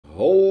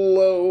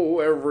Hello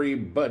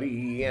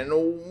everybody and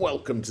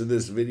welcome to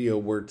this video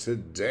where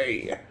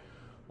today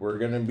we're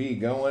going to be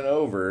going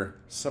over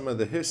some of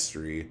the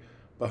history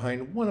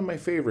behind one of my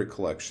favorite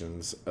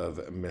collections of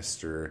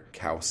Mr.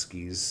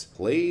 Bukowski's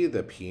Play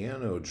the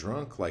Piano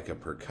Drunk Like a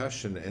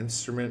Percussion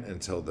Instrument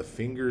Until the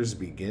Fingers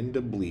Begin to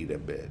Bleed a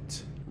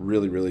Bit.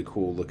 Really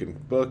cool looking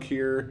book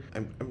here.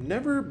 I've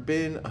never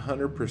been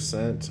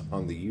 100%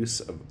 on the use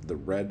of the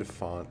red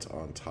font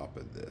on top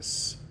of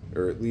this,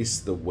 or at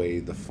least the way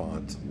the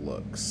font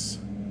looks,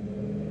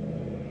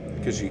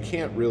 because you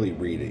can't really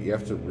read it. You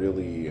have to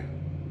really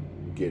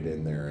get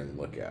in there and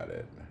look at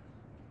it.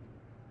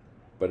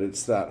 But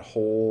it's that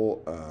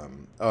whole oh,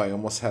 I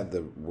almost had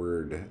the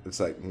word, it's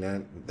like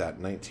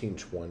that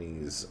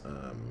 1920s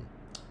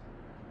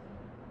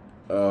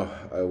oh,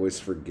 I always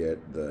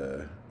forget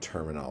the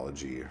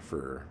terminology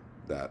for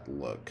that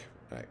look.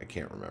 I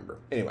can't remember.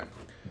 Anyway,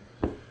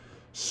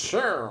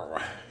 so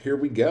here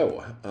we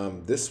go.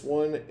 This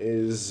one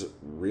is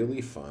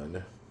really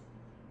fun,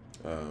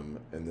 and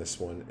this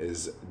one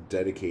is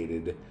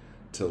dedicated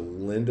to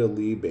Linda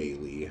Lee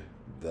Bailey,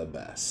 the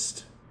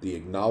best. The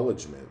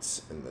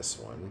acknowledgments in this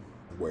one,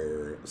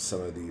 where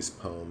some of these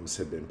poems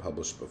had been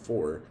published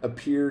before,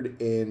 appeared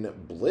in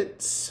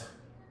Blitz,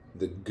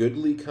 the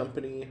Goodley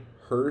Company,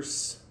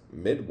 Hearst,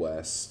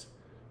 Midwest,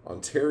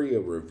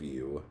 Ontario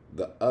Review,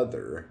 The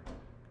Other,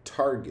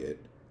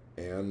 Target,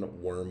 and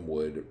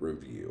Wormwood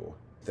Review.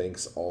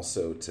 Thanks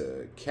also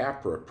to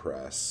Capra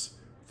Press,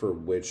 for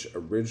which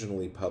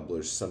originally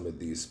published some of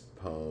these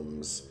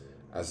poems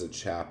as a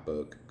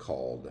chapbook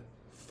called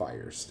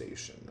Fire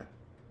Station.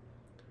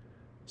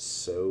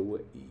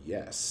 So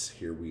yes,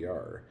 here we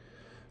are.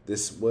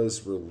 This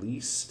was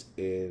released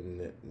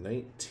in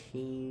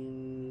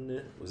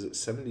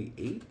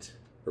 78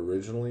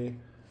 originally.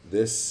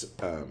 This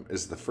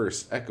is the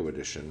first Echo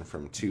edition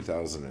from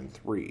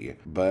 2003,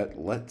 but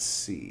let's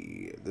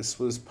see, this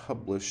was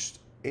published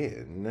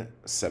in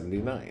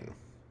 79.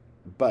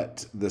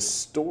 But the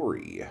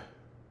story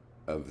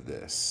of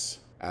this,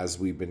 as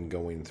we've been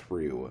going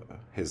through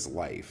his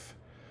life,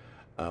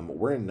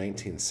 we're in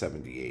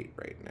 1978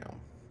 right now.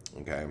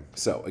 Okay,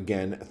 so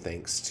again,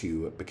 thanks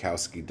to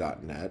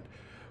Bukowski.net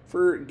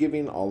for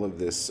giving all of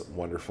this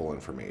wonderful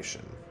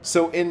information.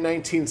 So in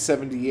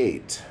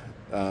 1978,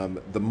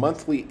 the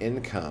monthly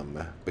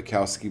income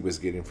Bukowski was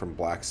getting from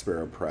Black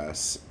Sparrow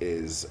Press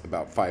is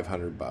about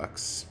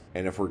 $500.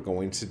 And if we're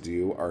going to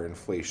do our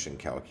inflation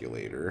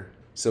calculator,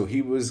 so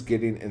he was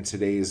getting in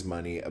today's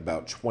money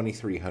about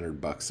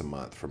 $2,300 a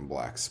month from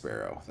Black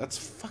Sparrow. That's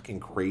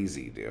fucking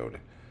crazy, dude.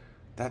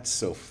 That's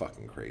so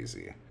fucking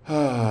crazy.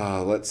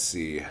 Let's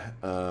see.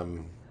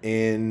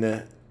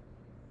 In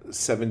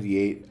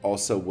 78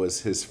 also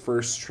was his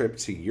first trip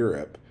to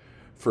Europe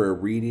for a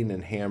reading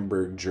in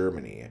Hamburg,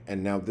 Germany.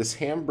 And now this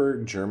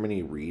Hamburg,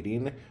 Germany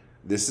reading,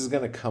 this is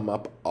going to come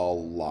up a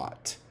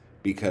lot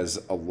because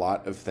a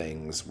lot of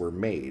things were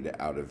made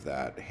out of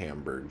that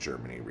Hamburg,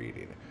 Germany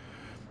reading.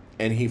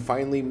 And he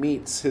finally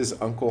meets his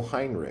Uncle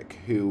Heinrich,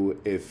 who,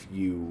 if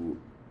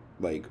you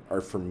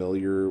are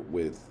familiar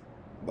with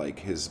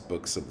his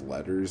books of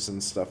letters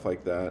and stuff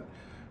like that,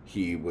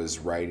 he was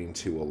writing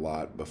to a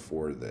lot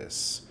before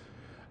this.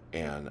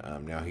 And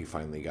now he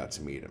finally got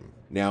to meet him.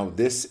 Now,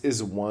 this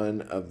is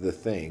one of the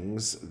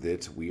things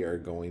that we are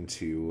going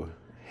to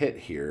hit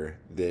here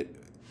that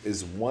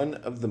is one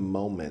of the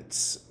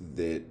moments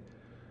that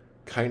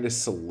kind of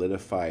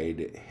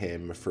solidified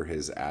him for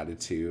his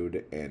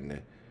attitude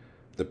and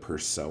the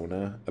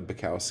persona of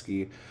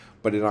Bukowski.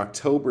 But in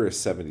October of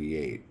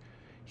 78,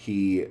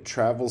 he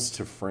travels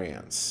to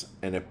France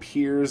and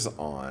appears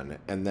on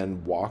and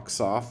then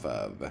walks off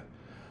of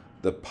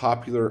the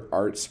popular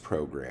arts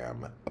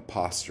program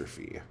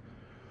Apostrophe.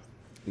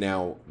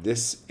 Now,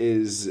 this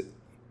is,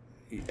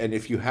 and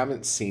if you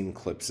haven't seen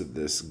clips of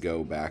this,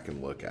 go back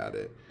and look at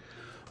it.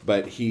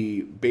 But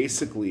he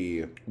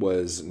basically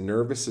was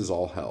nervous as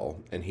all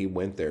hell, and he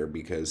went there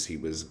because he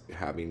was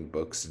having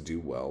books do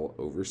well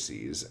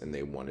overseas, and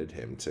they wanted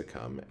him to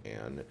come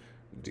and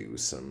do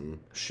some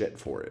shit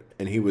for it.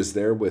 And he was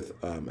there with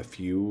a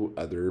few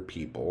other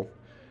people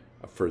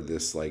for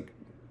this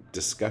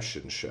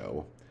discussion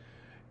show.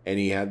 And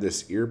he had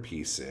this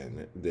earpiece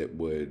in that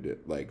would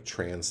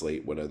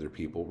translate what other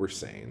people were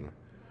saying.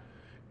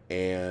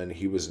 And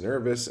he was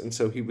nervous, and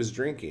so he was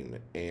drinking.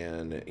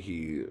 And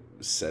he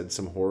said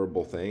some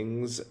horrible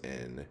things,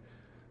 and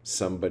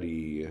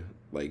somebody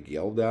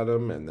yelled at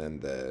him, and then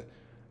the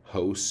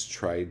host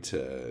tried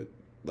to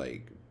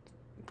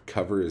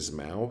cover his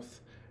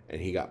mouth,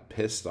 and he got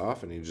pissed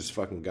off, and he just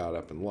fucking got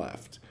up and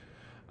left.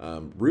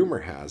 Rumor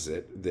has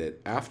it that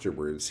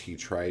afterwards he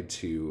tried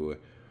to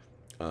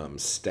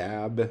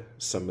stab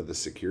some of the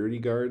security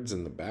guards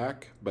in the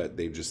back, but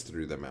they just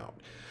threw them out.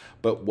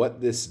 But what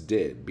this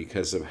did,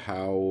 because of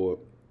how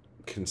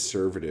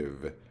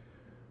conservative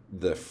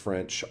the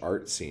French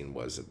art scene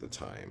was at the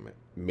time,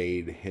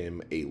 made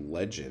him a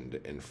legend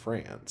in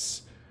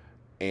France.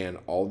 And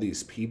all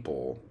these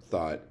people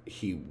thought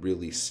he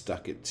really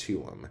stuck it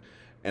to him.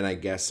 And I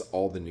guess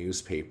all the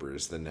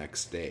newspapers the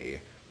next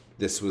day,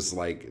 this was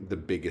like the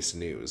biggest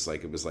news.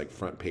 Like, it was like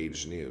front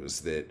page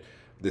news that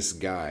this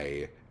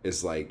guy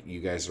is like,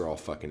 you guys are all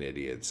fucking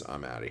idiots.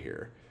 I'm out of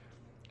here.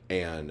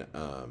 And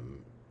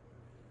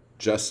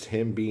just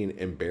him being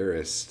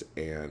embarrassed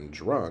and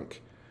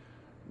drunk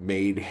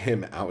made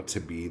him out to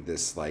be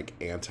this like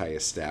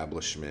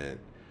anti-establishment,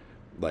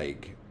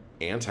 like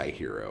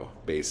anti-hero,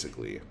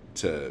 basically,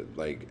 to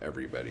like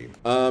everybody.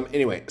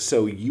 Anyway,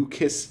 so You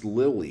Kissed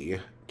Lily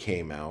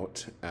came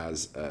out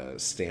as a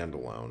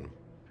standalone,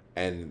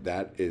 and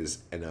that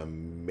is an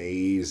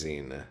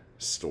amazing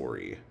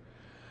story.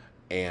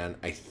 And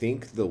I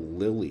think the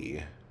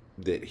Lily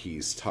that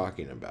he's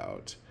talking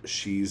about,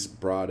 she's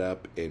brought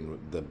up in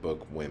the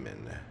book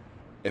Women.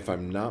 If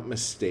I'm not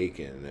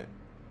mistaken,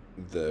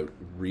 the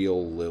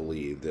real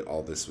Lily that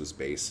all this was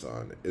based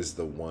on is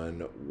the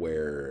one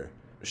where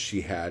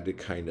she had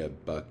kind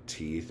of buck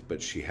teeth,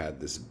 but she had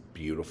this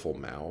beautiful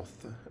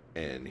mouth,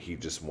 and he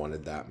just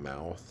wanted that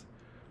mouth.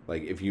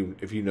 Like, if you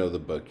know the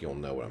book, you'll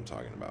know what I'm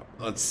talking about.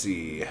 Let's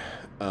see.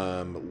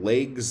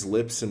 Legs,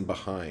 Lips, and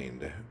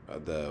Behind.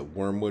 The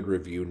Wormwood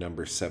Review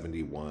number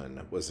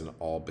 71 was an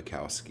all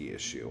Bukowski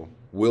issue.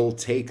 We'll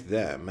Take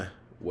Them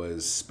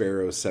was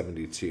Sparrow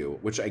 72,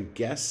 which I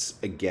guess,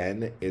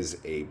 again, is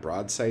a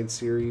broadside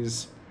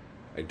series.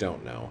 I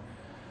don't know.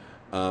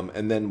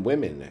 And then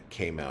Women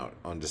came out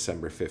on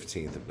December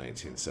 15th of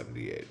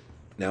 1978.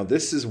 Now,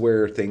 this is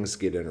where things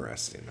get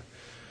interesting.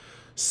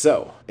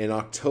 So, in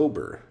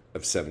October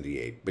of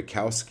 78,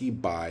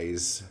 Bukowski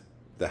buys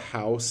the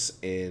house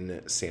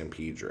in San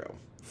Pedro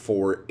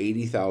for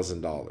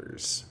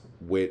 $80,000,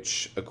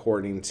 which,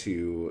 according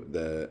to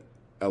the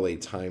LA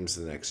Times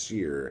the next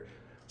year,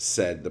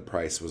 said the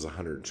price was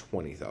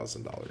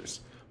 $120,000.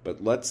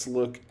 But let's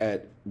look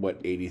at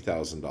what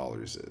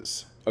 $80,000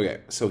 is.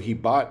 Okay, so he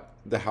bought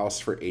the house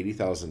for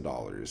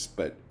 $80,000,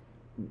 but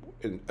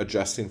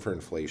adjusting for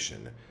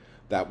inflation,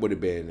 that would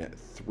have been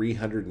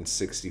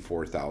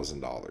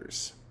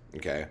 $364,000.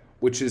 Okay,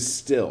 which is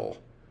still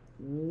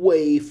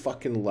way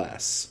fucking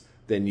less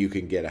than you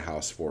can get a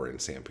house for in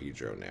San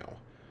Pedro now.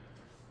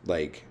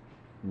 Like,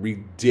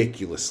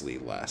 ridiculously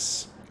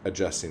less,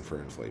 adjusting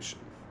for inflation.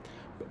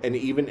 And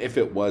even if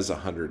it was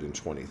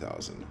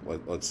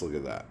 $120,000, let's look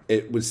at that.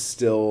 It was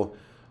still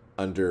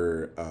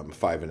under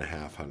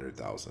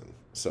 $550,000.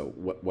 So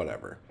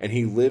whatever. And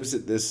he lives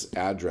at this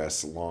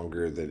address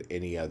longer than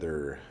any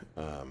other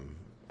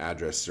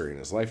address during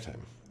his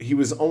lifetime. He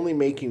was only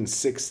making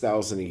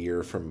 $6,000 a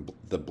year from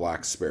the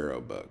Black Sparrow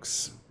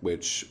books,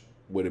 which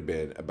would have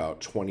been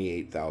about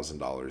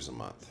 $28,000 a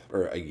month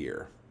or a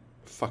year.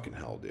 Fucking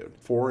hell, dude.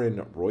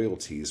 Foreign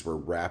royalties were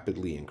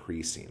rapidly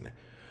increasing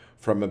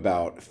from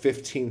about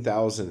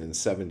 $15,000 in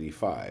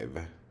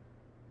 75,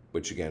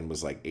 which again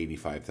was like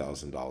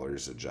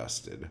 $85,000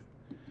 adjusted,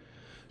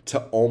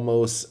 to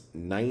almost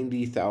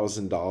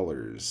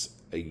 $90,000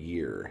 a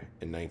year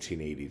in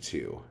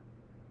 1982.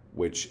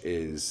 Which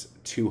is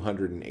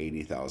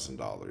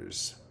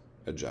 $280,000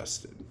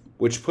 adjusted,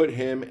 which put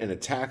him in a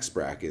tax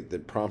bracket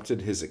that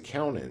prompted his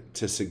accountant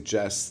to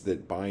suggest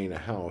that buying a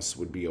house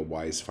would be a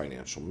wise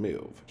financial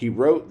move. He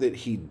wrote that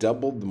he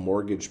doubled the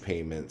mortgage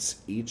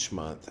payments each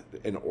month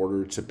in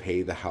order to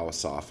pay the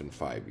house off in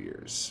 5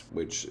 years,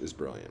 which is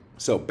brilliant.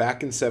 So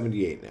back in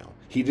 78 now,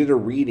 he did a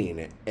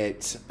reading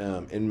at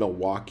in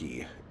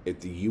Milwaukee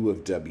at the U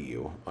of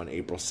W on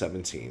April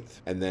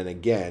 17th, and then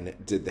again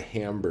did the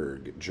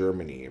Hamburg,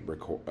 Germany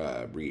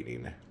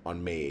reading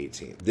on May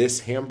 18th.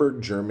 This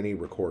Hamburg, Germany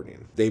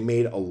recording, they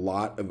made a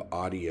lot of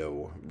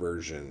audio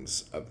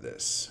versions of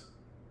this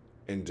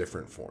in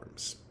different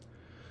forms.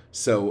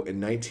 So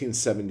in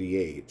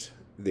 1978,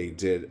 they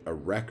did a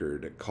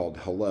record called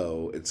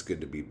Hello, It's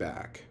Good to Be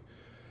Back.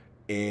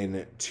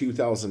 In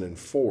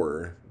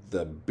 2004,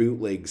 the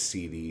bootleg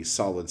CD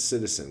Solid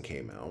Citizen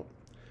came out.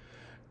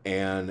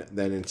 And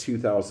then in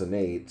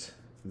 2008,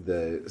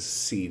 the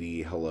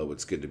CD Hello,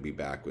 It's Good to Be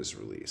Back was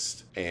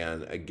released.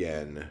 And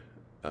again,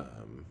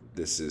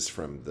 this is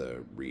from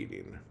the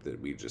reading that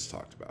we just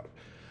talked about.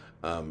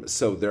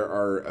 So there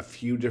are a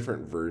few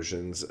different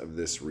versions of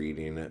this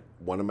reading.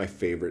 One of my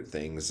favorite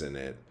things in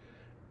it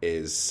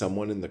is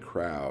someone in the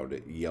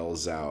crowd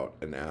yells out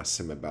and asks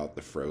him about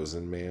the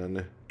Frozen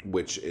Man,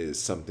 which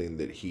is something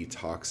that he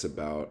talks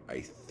about, I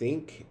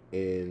think,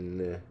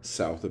 in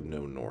South of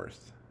No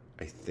North,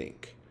 I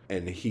think.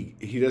 And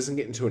he doesn't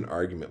get into an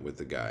argument with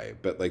the guy,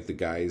 but like the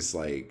guy's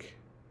like,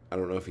 I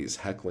don't know if he's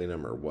heckling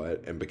him or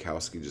what, and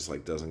Bukowski just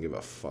like doesn't give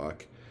a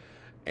fuck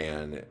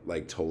and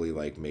like totally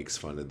like makes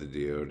fun of the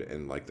dude,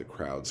 and like the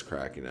crowd's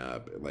cracking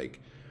up. Like,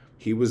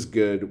 he was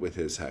good with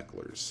his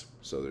hecklers.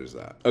 So there's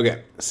that.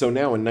 Okay, so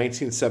now in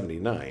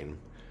 1979,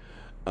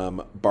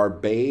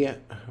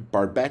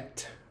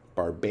 Barbette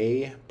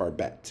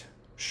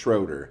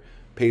Schroeder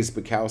pays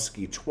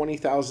Bukowski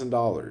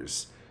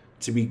 $20,000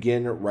 to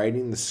begin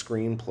writing the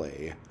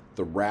screenplay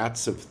The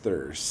Rats of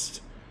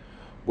Thirst,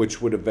 which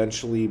would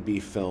eventually be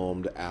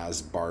filmed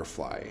as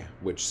Barfly,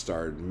 which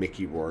starred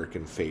Mickey Rourke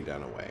and Faye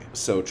Dunaway.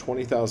 So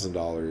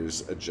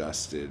 $20,000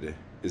 adjusted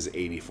is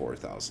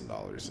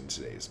 $84,000 in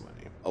today's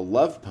money. A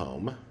Love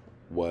Poem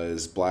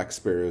was Black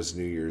Sparrow's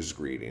New Year's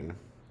Greeting.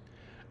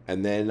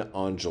 And then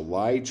on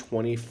July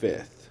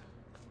 25th,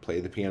 Play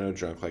the Piano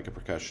Drunk Like a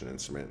Percussion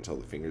Instrument Until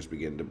the Fingers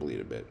Begin to Bleed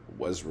a Bit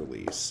was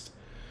released.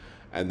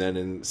 And then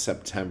in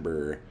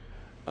September,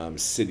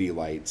 City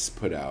Lights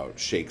put out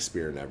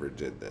Shakespeare Never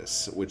Did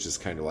This, which is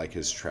kind of like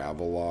his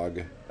travel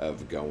log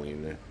of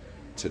going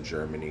to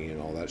Germany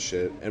and all that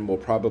shit. And we'll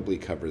probably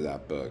cover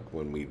that book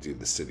when we do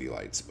the City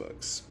Lights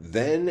books.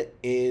 Then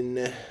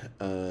in,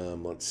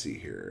 let's see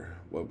here,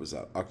 what was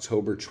that?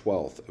 October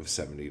 12th of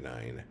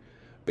 79,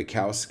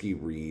 Bukowski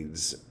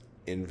reads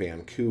in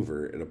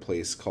Vancouver at a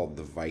place called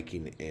the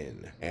Viking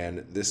Inn. And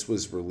this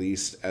was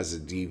released as a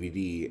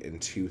DVD in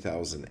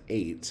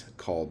 2008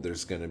 called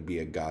There's Gonna Be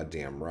a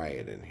Goddamn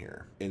Riot in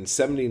Here. In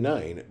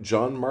 79,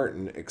 John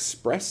Martin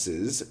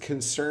expresses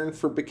concern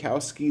for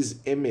Bukowski's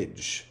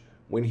image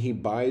when he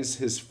buys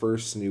his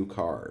first new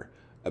car,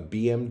 a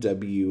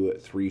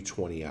BMW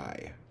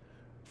 320i,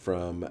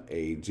 from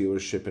a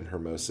dealership in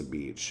Hermosa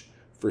Beach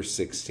for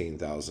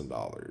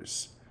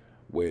 $16,000,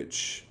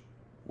 which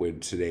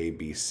would today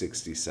be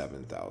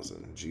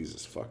 $67,000.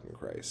 Jesus fucking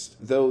Christ.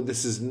 Though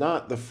this is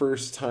not the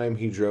first time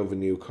he drove a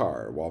new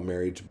car. While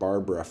married to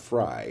Barbara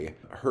Fry,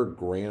 her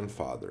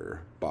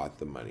grandfather bought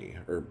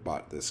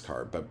this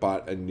car, but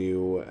bought a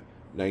new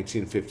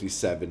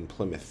 1957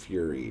 Plymouth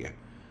Fury,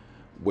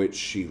 which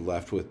she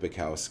left with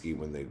Bukowski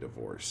when they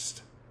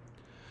divorced.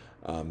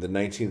 The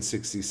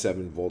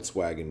 1967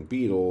 Volkswagen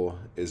Beetle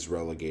is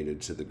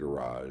relegated to the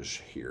garage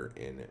here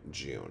in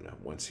June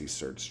once he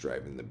starts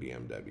driving the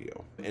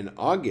BMW. In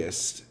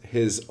August,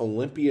 his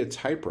Olympia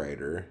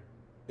typewriter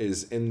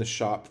is in the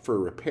shop for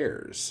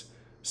repairs.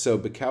 So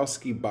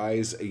Bukowski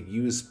buys a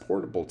used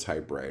portable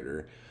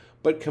typewriter,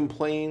 but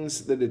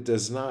complains that it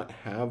does not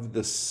have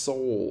the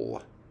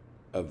soul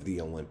of the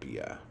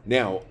Olympia.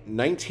 Now,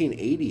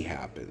 1980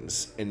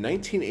 happens, and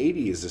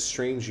 1980 is a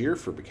strange year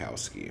for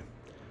Bukowski,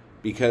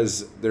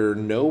 because there are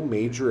no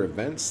major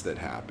events that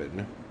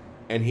happen,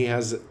 and he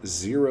has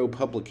 0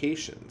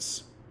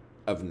 publications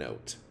of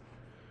note.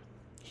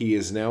 He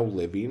is now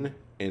living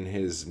in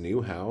his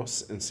new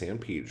house in San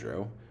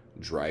Pedro,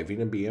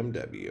 driving a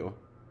BMW,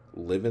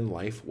 living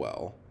life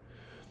well.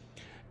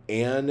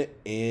 And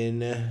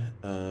in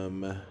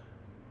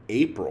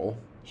April,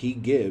 he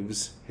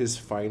gives his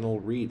final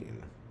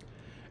reading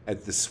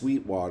at the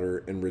Sweetwater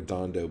in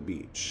Redondo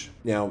Beach.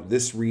 Now,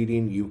 this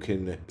reading, you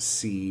can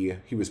see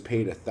he was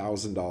paid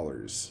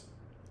 $1,000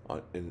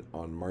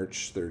 on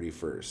March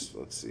 31st.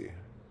 Let's see,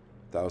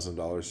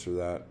 $1,000 for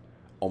that,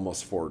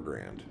 almost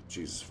 $4,000.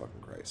 Jesus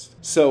fucking Christ.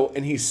 So,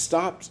 and he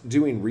stopped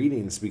doing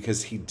readings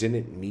because he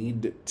didn't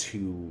need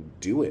to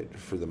do it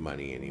for the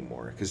money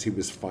anymore, because he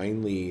was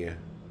finally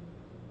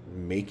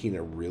making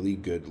a really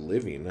good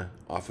living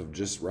off of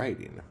just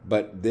writing.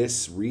 But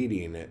this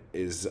reading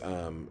is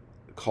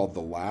called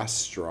The Last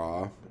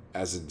Straw,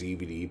 as a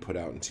DVD put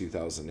out in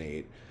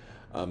 2008.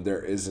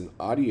 There is an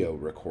audio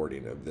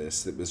recording of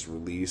this that was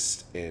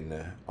released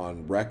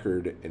on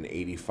record in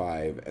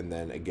 85 and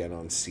then again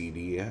on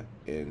CD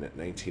in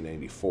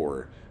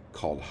 1994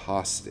 called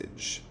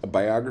Hostage. A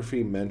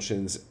biography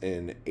mentions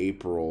an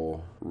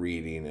April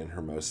reading in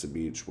Hermosa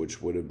Beach,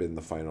 which would have been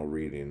the final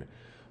reading,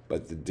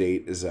 but the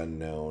date is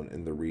unknown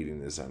and the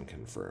reading is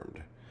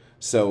unconfirmed.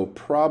 So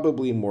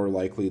probably more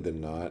likely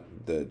than not,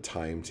 the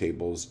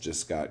timetables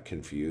just got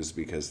confused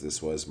because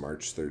this was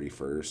March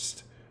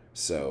 31st.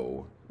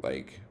 So,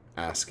 like,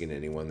 asking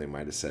anyone, they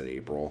might have said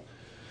April,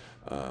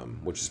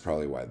 which is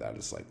probably why that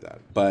is like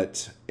that.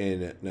 But in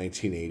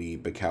 1980,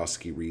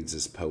 Bukowski Reads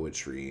His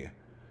Poetry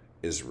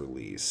is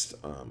released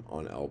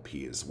on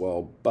LP as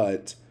well,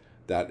 but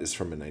that is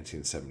from a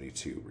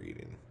 1972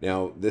 reading.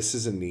 Now, this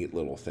is a neat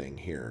little thing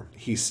here.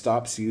 He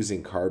stops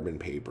using carbon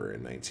paper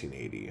in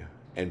 1980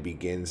 and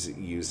begins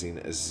using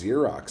a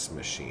Xerox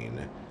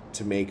machine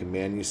to make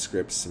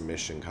manuscript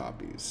submission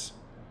copies.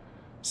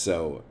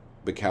 So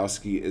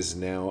Bukowski is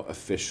now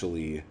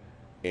officially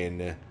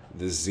in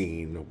the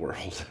zine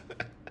world.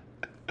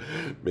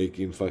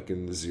 Making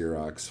fucking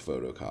Xerox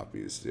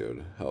photocopies,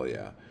 dude. Hell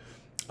yeah.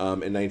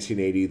 In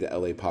 1980, the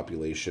LA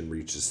population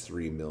reaches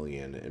 3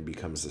 million and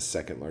becomes the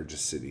second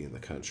largest city in the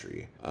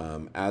country.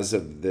 As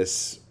of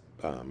this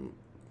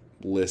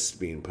list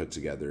being put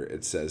together,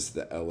 it says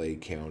the LA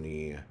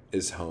County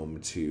is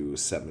home to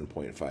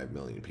 7.5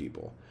 million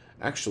people.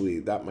 Actually,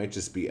 that might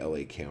just be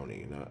LA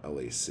County, not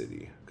LA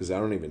City, because I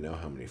don't even know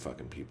how many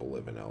fucking people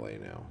live in LA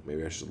now.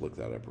 Maybe I should look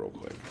that up real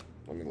quick.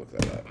 Let me look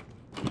that up.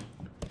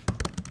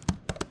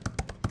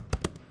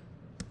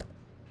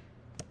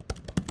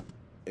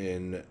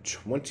 In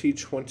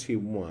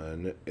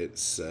 2021, it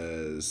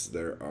says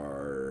there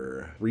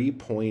are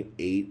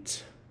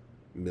 3.8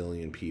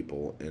 million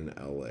people in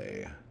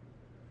LA.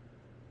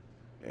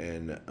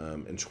 And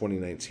in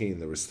 2019,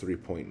 there was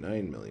 3.9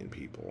 million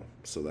people.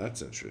 So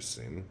that's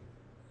interesting.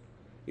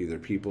 Either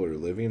people are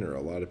living or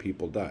a lot of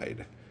people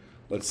died.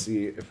 Let's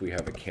see if we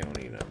have a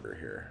county number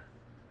here.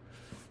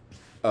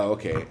 Oh,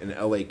 okay. In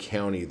LA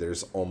County,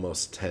 there's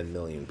almost 10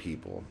 million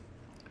people.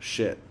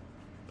 Shit.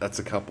 That's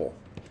a couple.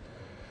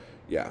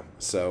 Yeah,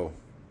 so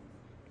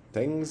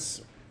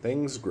things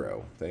Things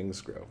grow,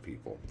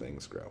 people.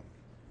 Things grow.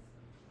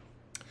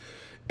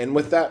 And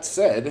with that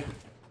said,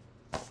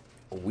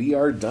 we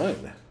are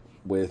done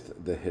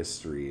with the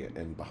history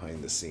and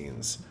behind the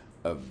scenes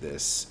of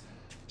this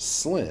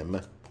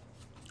slim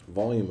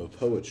volume of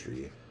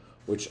poetry,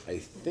 which I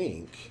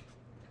think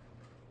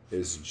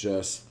is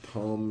just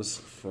poems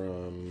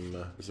from...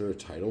 Is there a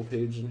title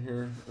page in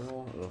here at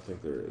all? I don't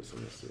think there is.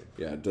 Let me see.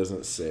 Yeah, it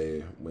doesn't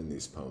say when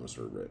these poems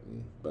were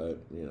written, but,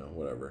 you know,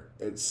 whatever.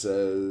 It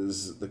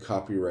says the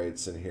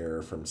copyrights in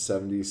here from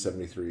 70,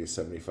 73,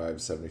 75,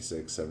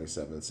 76,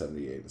 77,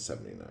 78, and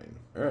 79.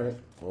 All right,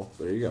 well,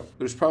 there you go.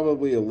 There's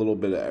probably a little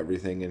bit of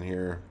everything in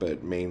here,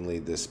 but mainly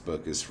this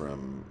book is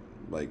from,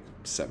 like,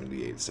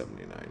 78,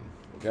 79.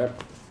 Okay?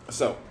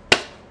 So,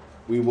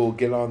 we will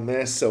get on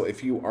this. So,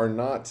 if you are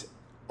not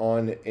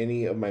on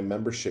any of my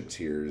membership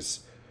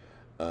tiers,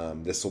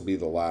 this will be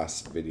the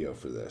last video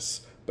for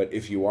this. But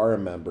if you are a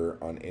member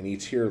on any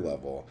tier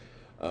level,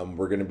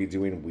 we're going to be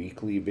doing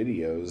weekly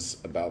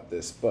videos about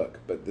this book.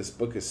 But this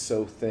book is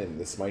so thin,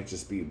 this might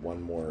just be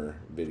one more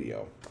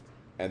video.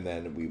 And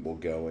then we will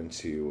go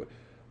into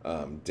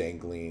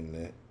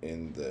Dangling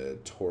in the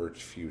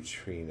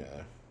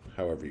Tortutrina,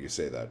 however you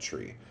say that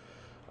tree.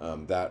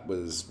 That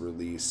was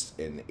released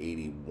in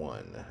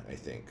 81, I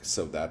think.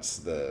 So that's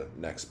the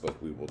next book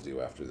we will do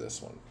after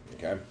this one,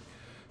 okay?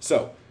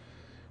 So,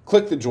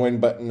 click the join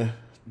button,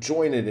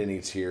 join at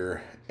any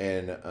tier,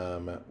 and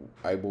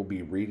I will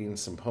be reading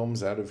some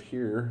poems out of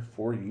here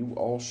for you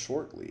all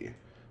shortly.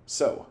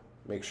 So,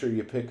 make sure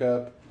you pick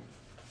up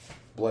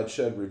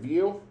Bloodshed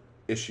Review,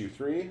 Issue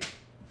 3,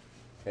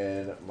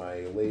 and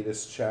my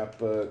latest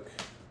chapbook,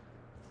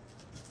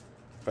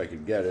 if I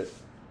could get it,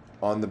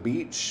 On the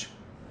Beach,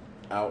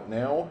 out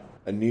now.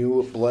 A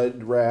new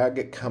Blood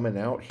Rag coming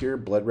out here.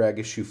 Blood Rag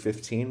issue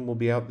 15 will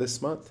be out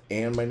this month.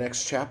 And my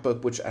next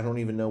chapbook, which I don't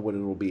even know what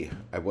it'll be.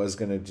 I was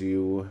going to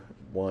do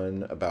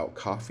one about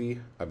coffee.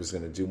 I was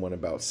going to do one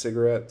about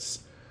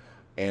cigarettes.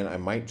 And I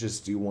might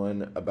just do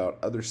one about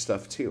other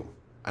stuff too.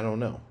 I don't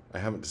know. I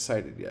haven't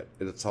decided yet.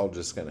 It's all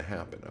just going to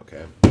happen,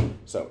 okay?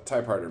 So,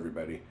 type hard,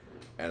 everybody.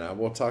 And I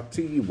will talk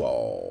to you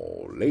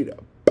all later.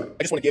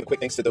 I just want to give a quick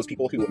thanks to those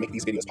people who make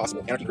these videos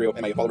possible. Anarchy Crew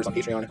and my followers on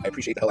Patreon. I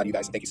appreciate the hell out of you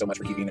guys. Thank you so much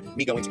for keeping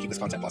me going to keep this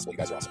content possible. You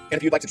guys are awesome. And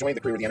if you'd like to join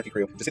the crew or the Anarchy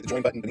Crew, just hit the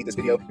join button beneath this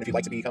video. And if you'd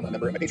like to become a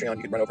member of my Patreon,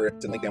 you can run over to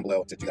the link down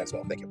below to do that as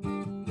well. Thank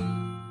you.